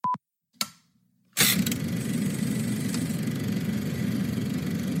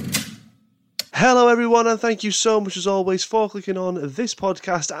Hello everyone, and thank you so much as always for clicking on this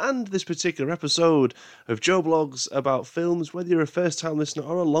podcast and this particular episode of Joe Blogs about films, whether you're a first-time listener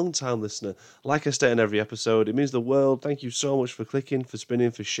or a long-time listener. Like I state in every episode, it means the world. Thank you so much for clicking, for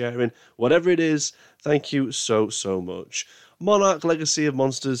spinning, for sharing. Whatever it is, thank you so much. Monarch Legacy of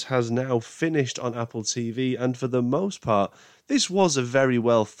Monsters has now finished on Apple TV, and for the most part, this was a very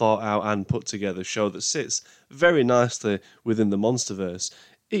well thought out and put together show that sits very nicely within the Monsterverse.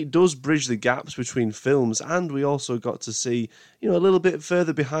 It does bridge the gaps between films, and we also got to see, a little bit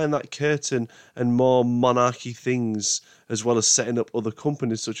further behind that curtain and more monarchy things, as well as setting up other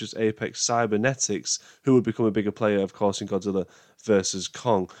companies such as Apex Cybernetics, who would become a bigger player, of course, in Godzilla vs.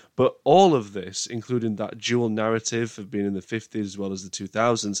 Kong. But all of this, including that dual narrative of being in the 50s as well as the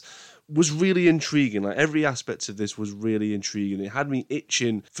 2000s, was really intriguing. Like, every aspect of this was really intriguing. It had me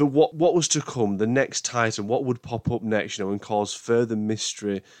itching for what was to come, the next Titan, what would pop up next, and cause further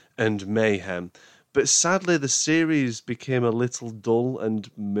mystery and mayhem. But sadly, the series became a little dull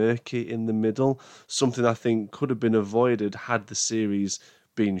and murky in the middle, something I think could have been avoided had the series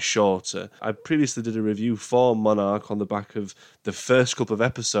been shorter. I previously did a review for Monarch on the back of the first couple of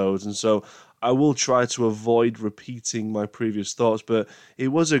episodes, and so I will try to avoid repeating my previous thoughts, but it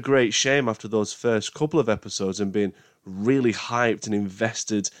was a great shame after those first couple of episodes and being really hyped and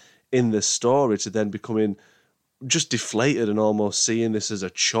invested in the story to then becoming just deflated and almost seeing this as a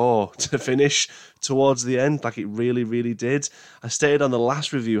chore to finish towards the end, like it really did. I stated on the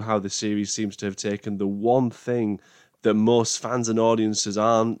last review how the series seems to have taken the one thing that most fans and audiences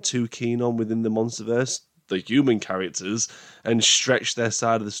aren't too keen on within the Monsterverse, the human characters, and stretch their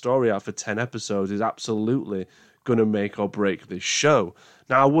side of the story out for 10 episodes is absolutely going to make or break this show.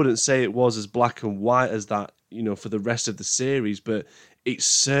 Now, I wouldn't say it was as black and white as that, for the rest of the series, but it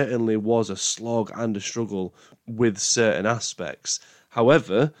certainly was a slog and a struggle with certain aspects.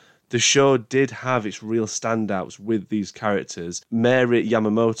 However, the show did have its real standouts with these characters. Mary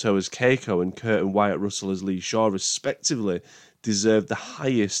Yamamoto as Keiko and Kurt and Wyatt Russell as Lee Shaw, respectively, deserved the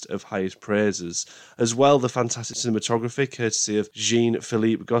highest of highest praises. As well, the fantastic cinematography, courtesy of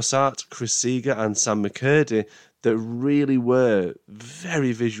Jean-Philippe Gossart, Chris Seeger and Sam McCurdy, that really were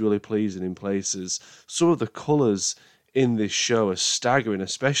very visually pleasing in places. Some of the colours in this show are staggering,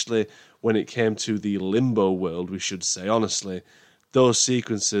 especially when it came to the limbo world, we should say. Honestly, those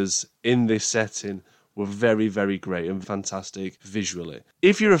sequences in this setting were very great and fantastic visually.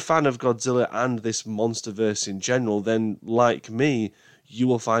 If you're a fan of Godzilla and this Monsterverse in general, then like me, you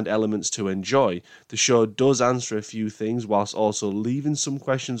will find elements to enjoy. The show does answer a few things whilst also leaving some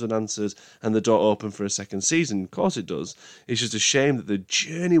questions unanswered and the door open for a second season. Of course it does. It's just a shame that the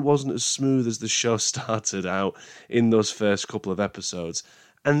journey wasn't as smooth as the show started out in those first couple of episodes.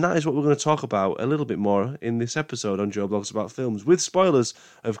 And that is what we're going to talk about a little bit more in this episode on Joe Blogs About Films, with spoilers,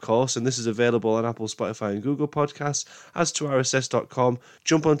 of course, and this is available on Apple, Spotify and Google Podcasts, as to RSS.com.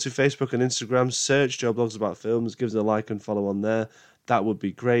 Jump onto Facebook and Instagram, search Joe Blogs About Films, give us a like and follow on there. That would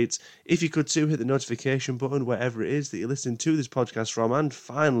be great. If you could too, hit the notification button wherever it is that you're listening to this podcast from, and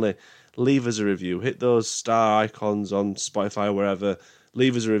finally, leave us a review. Hit those star icons on Spotify or wherever,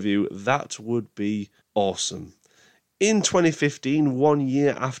 leave us a review. That would be awesome. In 2015, 1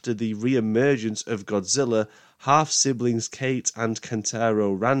 year after the re-emergence of Godzilla, half-siblings Kate and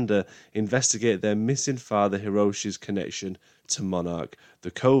Kentaro Randa investigate their missing father Hiroshi's connection to Monarch, the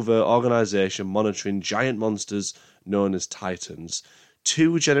covert organisation monitoring giant monsters known as Titans.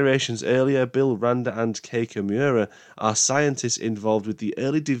 2 generations earlier, Bill Randa and Keiko Miura are scientists involved with the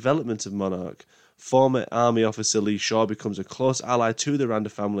early development of Monarch. Former Army officer Lee Shaw becomes a close ally to the Randa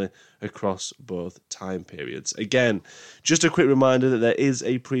family across both time periods. Again, just a quick reminder that there is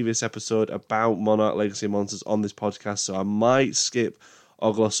a previous episode about Monarch Legacy Monsters on this podcast, so I might skip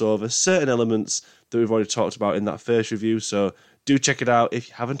or gloss over certain elements that we've already talked about in that first review, so do check it out if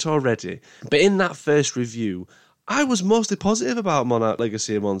you haven't already. But in that first review, I was mostly positive about Monarch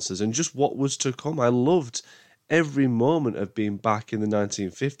Legacy of Monsters and just what was to come. I loved every moment of being back in the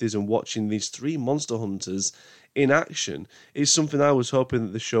 1950s and watching these 3 monster hunters in action. It's something I was hoping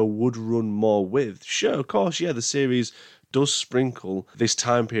that the show would run more with. Sure, of course, yeah, the series does sprinkle this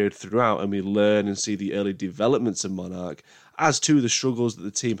time period throughout, and we learn and see the early developments of Monarch, as to the struggles that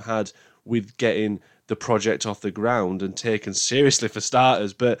the team had with getting the project off the ground and taken seriously for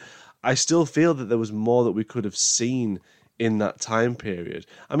starters. But I still feel that there was more that we could have seen in that time period.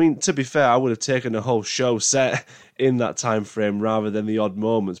 I mean, to be fair, I would have taken a whole show set in that time frame rather than the odd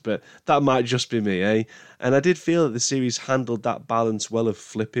moments, but that might just be me, eh? And I did feel that the series handled that balance well of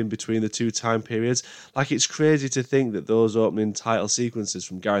flipping between the two time periods. Like, it's crazy to think that those opening title sequences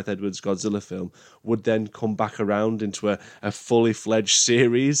from Gareth Edwards' Godzilla film would then come back around into a fully fledged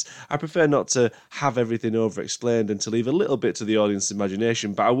series. I prefer not to have everything over-explained and to leave a little bit to the audience's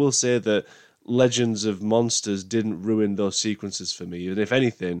imagination, but I will say that Legends of Monsters didn't ruin those sequences for me. And if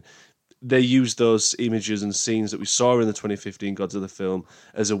anything, they used those images and scenes that we saw in the 2015 Godzilla film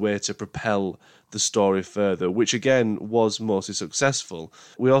as a way to propel the story further, which again was mostly successful.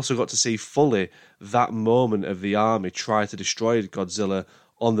 We also got to see fully that moment of the army try to destroy Godzilla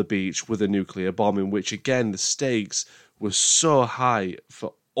on the beach with a nuclear bomb, in which again the stakes were so high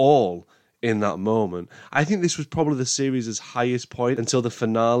for all in that moment. I think this was probably the series' highest point until the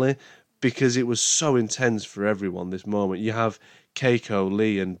finale, because it was so intense for everyone, this moment. You have Keiko,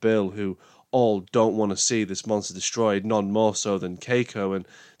 Lee, and Bill, who all don't want to see this monster destroyed, none more so than Keiko. And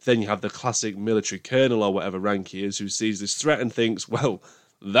then you have the classic military colonel, or whatever rank he is, who sees this threat and thinks, well,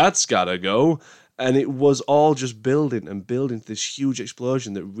 that's gotta go. And it was all just building and building to this huge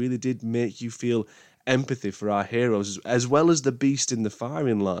explosion that really did make you feel empathy for our heroes, as well as the beast in the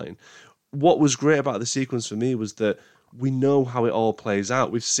firing line. What was great about the sequence for me was that we know how it all plays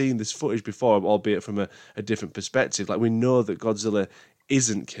out. We've seen this footage before, albeit from a different perspective. Like, we know that Godzilla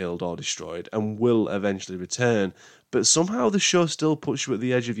isn't killed or destroyed and will eventually return, but somehow the show still puts you at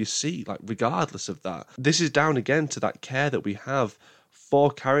the edge of your seat, like, regardless of that. This is down again to that care that we have for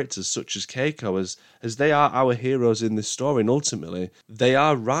characters such as Keiko, as they are our heroes in this story, and ultimately they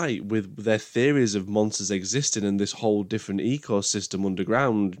are right with their theories of monsters existing and this whole different ecosystem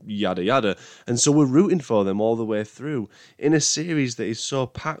underground, yada yada, and so we're rooting for them all the way through in a series that is so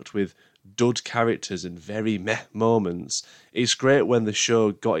packed with dud characters and very meh moments. It's great when the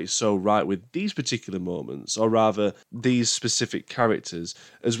show got it so right with these particular moments, or rather these specific characters,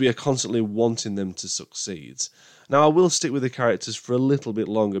 as we are constantly wanting them to succeed. Now, I will stick with the characters for a little bit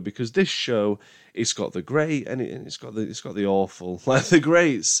longer, because this show, it's got the great and it's got the awful. Like, the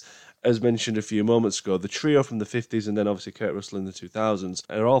greats, as mentioned a few moments ago, the trio from the 50s and then obviously Kurt Russell in the 2000s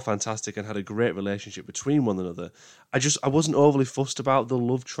are all fantastic and had a great relationship between one another. I wasn't overly fussed about the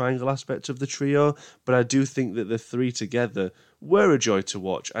love triangle aspect of the trio, but I do think that the three together were a joy to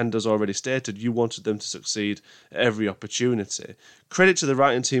watch, and as already stated, you wanted them to succeed at every opportunity. Credit to the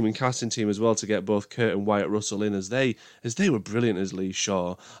writing team and casting team as well to get both Kurt and Wyatt Russell in, as they were brilliant as Lee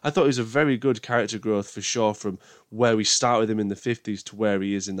Shaw. I thought he was a very good character growth for Shaw from where we start with him in the 50s to where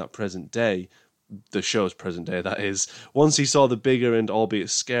he is in that present day. The show's present day, that is. Once he saw the bigger and albeit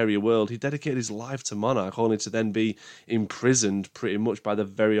scarier world, he dedicated his life to Monarch, only to then be imprisoned pretty much by the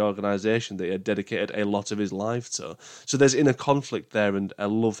very organisation that he had dedicated a lot of his life to. So there's inner conflict there and a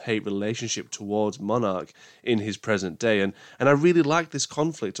love-hate relationship towards Monarch in his present day. And I really liked this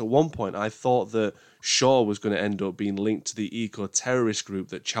conflict. At one point, I thought that Shaw was going to end up being linked to the eco-terrorist group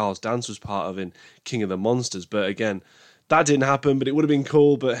that Charles Dance was part of in King of the Monsters. But again, that didn't happen, but it would have been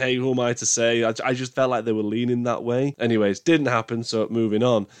cool, but hey, who am I to say? I just felt like they were leaning that way. Anyways, didn't happen, so moving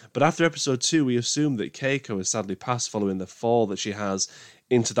on. But after episode 2, we assumed that Keiko has sadly passed following the fall that she has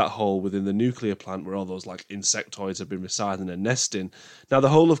into that hole within the nuclear plant where all those like insectoids have been residing and nesting. Now, the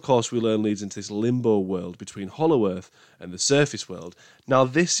hole, of course, we learn leads into this limbo world between Hollow Earth and the surface world. Now,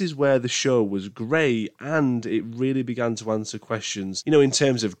 this is where the show was great, and it really began to answer questions, in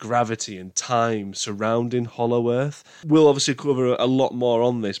terms of gravity and time surrounding Hollow Earth. We'll obviously cover a lot more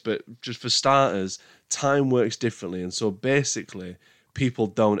on this, but just for starters, time works differently, and so basically, people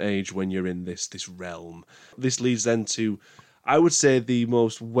don't age when you're in this realm. This leads then to, I would say, the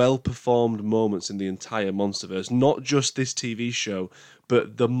most well-performed moments in the entire Monsterverse. Not just this TV show,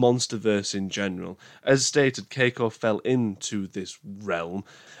 but the Monsterverse in general. As stated, Keiko fell into this realm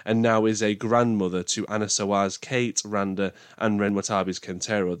and now is a grandmother to Anasawa's Kate, Randa, and Ren Watabe's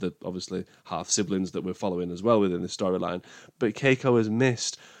Kentaro, the obviously half-siblings that we're following as well within the storyline. But Keiko has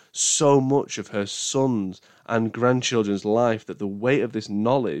missed so much of her son's and grandchildren's life that the weight of this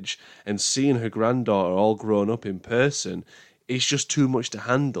knowledge and seeing her granddaughter all grown up in person, it's just too much to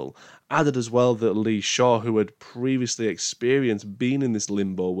handle. Added as well that Lee Shaw, who had previously experienced being in this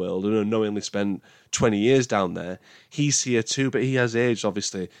limbo world and unknowingly spent 20 years down there, he's here too, but he has aged,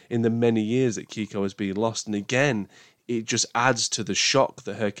 obviously, in the many years that Keiko has been lost. And again, it just adds to the shock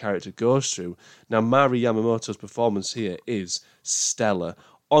that her character goes through. Now, Mari Yamamoto's performance here is stellar.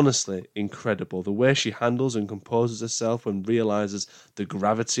 Honestly, incredible. The way she handles and composes herself when realises the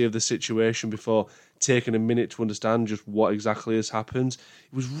gravity of the situation before taken a minute to understand just what exactly has happened.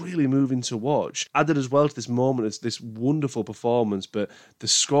 It was really moving to watch. Added as well to this moment is this wonderful performance, but the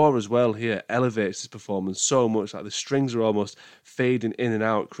score as well here elevates this performance so much. Like the strings are almost fading in and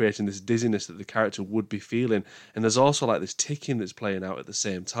out, creating this dizziness that the character would be feeling. And there's also like this ticking that's playing out at the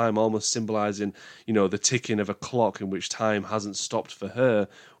same time, almost symbolizing, the ticking of a clock in which time hasn't stopped for her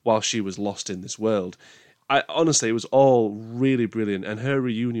while she was lost in this world. Honestly, it was all really brilliant, and her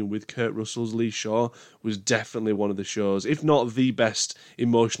reunion with Kurt Russell's Lee Shaw was definitely one of the show's, if not the best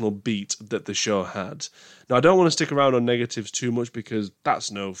emotional beat that the show had. Now, I don't want to stick around on negatives too much because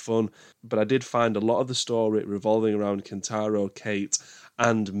that's no fun, but I did find a lot of the story revolving around Kentaro, Kate,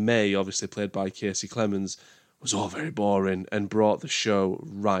 and May, obviously played by Casey Clemens, was all very boring and brought the show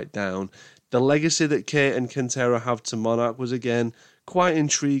right down. The legacy that Kate and Kentaro have to Monarch was, again, quite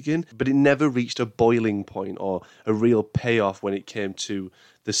intriguing, but it never reached a boiling point or a real payoff when it came to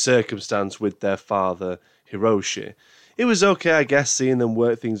the circumstance with their father, Hiroshi. It was okay, I guess, seeing them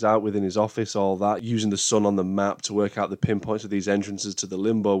work things out within his office, all that, using the sun on the map to work out the pinpoints of these entrances to the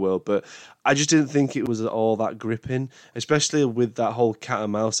limbo world, but I just didn't think it was all that gripping, especially with that whole cat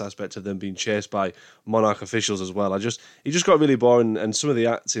and mouse aspect of them being chased by Monarch officials as well. It just got really boring, and some of the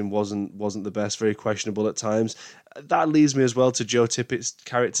acting wasn't the best, very questionable at times. That leads me as well to Joe Tippett's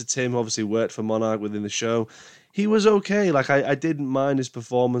character, Tim, obviously worked for Monarch within the show. He was okay. Like, I didn't mind his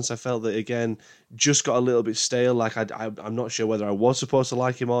performance. I felt that, again, just got a little bit stale. Like, I'm not sure whether I was supposed to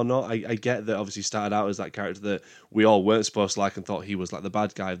like him or not. I get that, obviously, started out as that character that we all weren't supposed to like and thought he was, like, the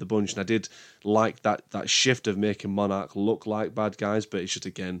bad guy of the bunch. And I did like that shift of making Monarch look like bad guys, but it's just,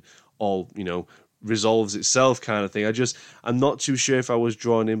 again, all, resolves itself kind of thing. I'm not too sure if I was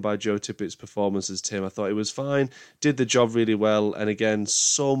drawn in by Joe Tippett's performance as Tim. I thought it was fine, did the job really well, and again,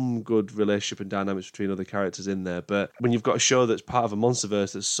 some good relationship and dynamics between other characters in there. But when you've got a show that's part of a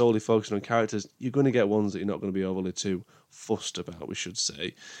Monsterverse that's solely focusing on characters, you're going to get ones that you're not going to be overly too fussed about, we should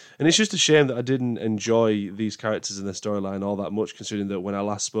say. And it's just a shame that I didn't enjoy these characters in their storyline all that much, considering that when I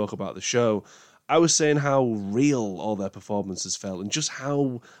last spoke about the show, I was saying how real all their performances felt and just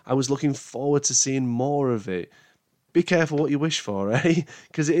how I was looking forward to seeing more of it. Be careful what you wish for, eh?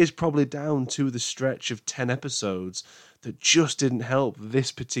 Because it is probably down to the stretch of 10 episodes that just didn't help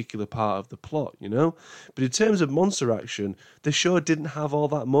this particular part of the plot, But in terms of monster action, the show didn't have all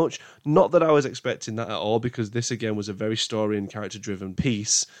that much. Not that I was expecting that at all, because this, again, was a very story and character-driven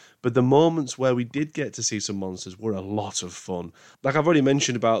piece. But the moments where we did get to see some monsters were a lot of fun. Like I've already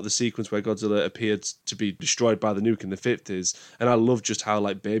mentioned about the sequence where Godzilla appeared to be destroyed by the nuke in the 50s, and I love just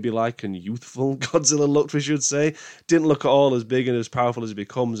how baby-like and youthful Godzilla looked, we should say. Didn't look at all as big and as powerful as it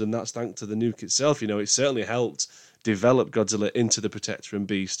becomes, and that's thanks to the nuke itself. It certainly helped develop Godzilla into the protector and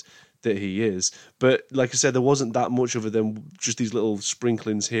beast that he is. But like I said, there wasn't that much other than just these little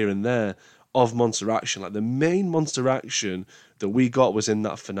sprinklings here and there of monster action. Like the main monster action that we got was in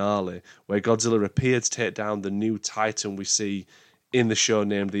that finale where Godzilla appeared to take down the new Titan we see in the show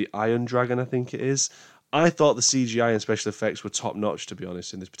named the Iron Dragon, I think it is. I thought the CGI and special effects were top-notch, to be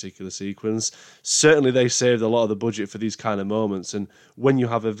honest, in this particular sequence. Certainly they saved a lot of the budget for these kind of moments, and when you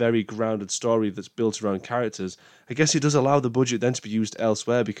have a very grounded story that's built around characters, I guess it does allow the budget then to be used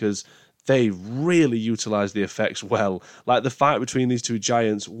elsewhere, because they really utilised the effects well. Like, the fight between these two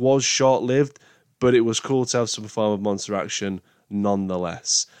giants was short-lived, but it was cool to have some form of monster action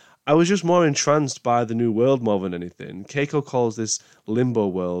nonetheless. I was just more entranced by the new world more than anything. Keiko calls this limbo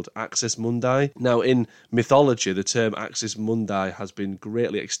world Axis Mundi. Now, in mythology, the term Axis Mundi has been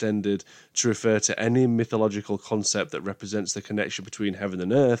greatly extended to refer to any mythological concept that represents the connection between heaven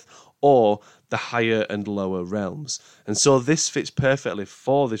and earth, or the higher and lower realms. And so this fits perfectly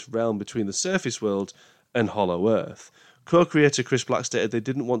for this realm between the surface world and Hollow Earth. Co-creator Chris Black stated they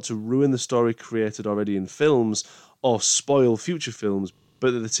didn't want to ruin the story created already in films or spoil future films,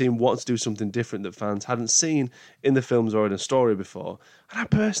 but that the team wanted to do something different that fans hadn't seen in the films or in a story before. And I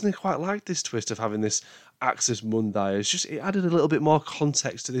personally quite liked this twist of having this Axis Mundi. It added a little bit more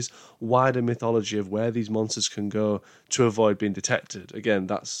context to this wider mythology of where these monsters can go to avoid being detected. Again,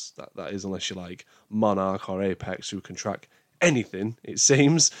 that is unless you're like Monarch or Apex, who can track anything, it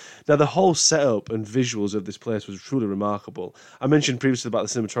seems. Now, the whole setup and visuals of this place was truly remarkable. I mentioned previously about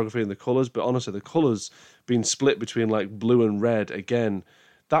the cinematography and the colours, but honestly, the colours being split between blue and red, again,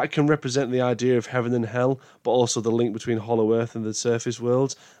 that can represent the idea of heaven and hell, but also the link between Hollow Earth and the surface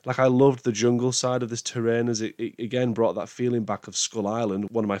world. I loved the jungle side of this terrain, as it again brought that feeling back of Skull Island,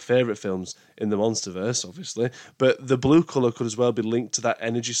 one of my favourite films in the Monsterverse, obviously. But the blue colour could as well be linked to that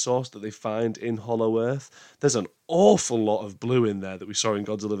energy source that they find in Hollow Earth. There's an awful lot of blue in there that we saw in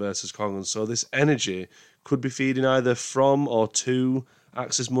Godzilla vs. Kong, and so this energy could be feeding either from or to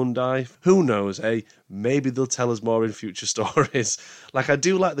Axis Mundi. Who knows, eh? Maybe they'll tell us more in future stories. Like, I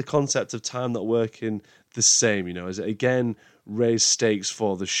do like the concept of time not working the same, as it again raised stakes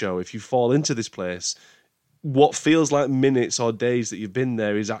for the show. If you fall into this place, what feels like minutes or days that you've been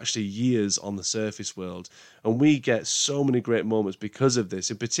there is actually years on the surface world. And we get so many great moments because of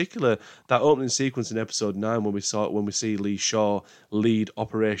this. In particular, that opening sequence in episode 9 when we see Lee Shaw lead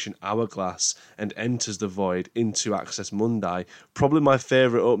Operation Hourglass and enters the void into Access Mundi. Probably my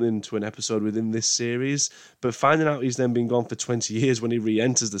favourite opening to an episode within this series. But finding out he's then been gone for 20 years when he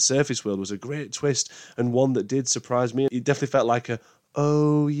re-enters the surface world was a great twist, and one that did surprise me. It definitely felt like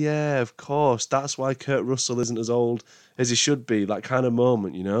oh yeah, of course, that's why Kurt Russell isn't as old as he should be, that kind of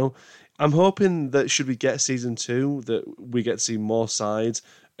moment, I'm hoping that should we get season 2, that we get to see more sides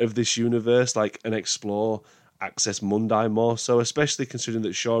of this universe, and explore Access Mundi more so, especially considering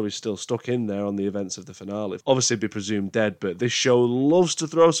that Shaw is still stuck in there on the events of the finale. Obviously be presumed dead, but this show loves to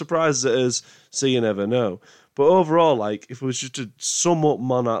throw surprises at us, so you never know. But overall, if it was just to sum up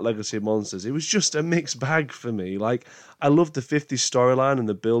Monarch Legacy of Monsters, it was just a mixed bag for me. I loved the 50s storyline and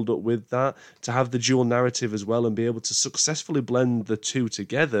the build-up with that, to have the dual narrative as well and be able to successfully blend the two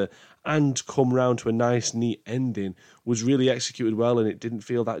together and come round to a nice, neat ending was really executed well, and it didn't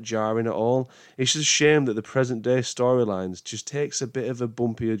feel that jarring at all. It's just a shame that the present-day storylines just takes a bit of a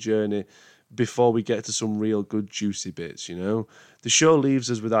bumpier journey before we get to some real good juicy bits, The show leaves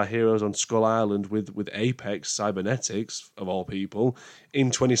us with our heroes on Skull Island with Apex Cybernetics, of all people,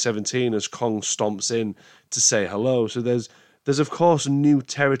 in 2017 as Kong stomps in to say hello. So there's of course new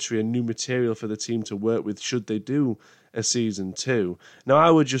territory and new material for the team to work with should they do a season 2. Now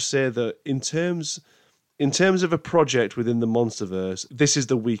I would just say that in terms of a project within the Monsterverse, this is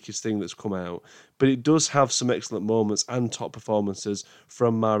the weakest thing that's come out. But it does have some excellent moments and top performances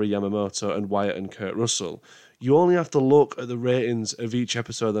from Mari Yamamoto and Wyatt and Kurt Russell. You only have to look at the ratings of each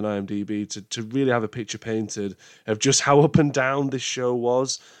episode on IMDb to really have a picture painted of just how up and down this show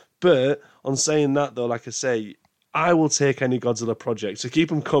was. But on saying that, though, like I say, I will take any Godzilla project. So keep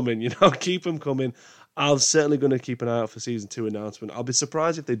them coming, keep them coming. I'm certainly going to keep an eye out for season 2 announcement. I'll be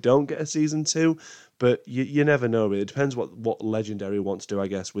surprised if they don't get a season 2, but you never know, really. It depends what Legendary wants to do, I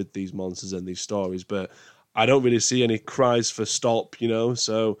guess, with these monsters and these stories. But I don't really see any cries for stop,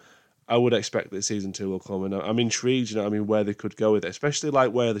 so I would expect that season 2 will come. And I'm intrigued, where they could go with it, especially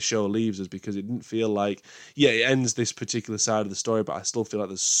where the show leaves us, because it didn't feel like, it ends this particular side of the story, but I still feel like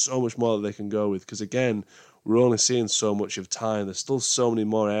there's so much more that they can go with, because again, we're only seeing so much of time. There's still so many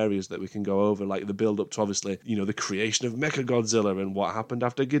more areas that we can go over, like the build-up to, obviously, the creation of Mechagodzilla and what happened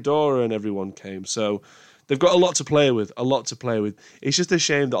after Ghidorah and everyone came. So they've got a lot to play with, It's just a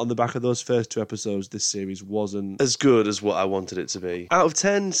shame that on the back of those first 2 episodes, this series wasn't as good as what I wanted it to be. Out of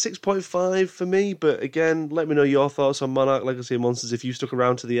 10, 6.5 for me, but again, let me know your thoughts on Monarch Legacy of Monsters, if you stuck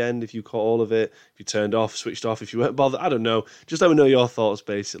around to the end, if you caught all of it, if you turned off, switched off, if you weren't bothered, I don't know. Just let me know your thoughts,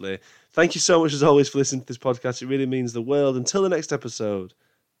 basically. Thank you so much, as always, for listening to this podcast. It really means the world. Until the next episode,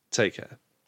 take care.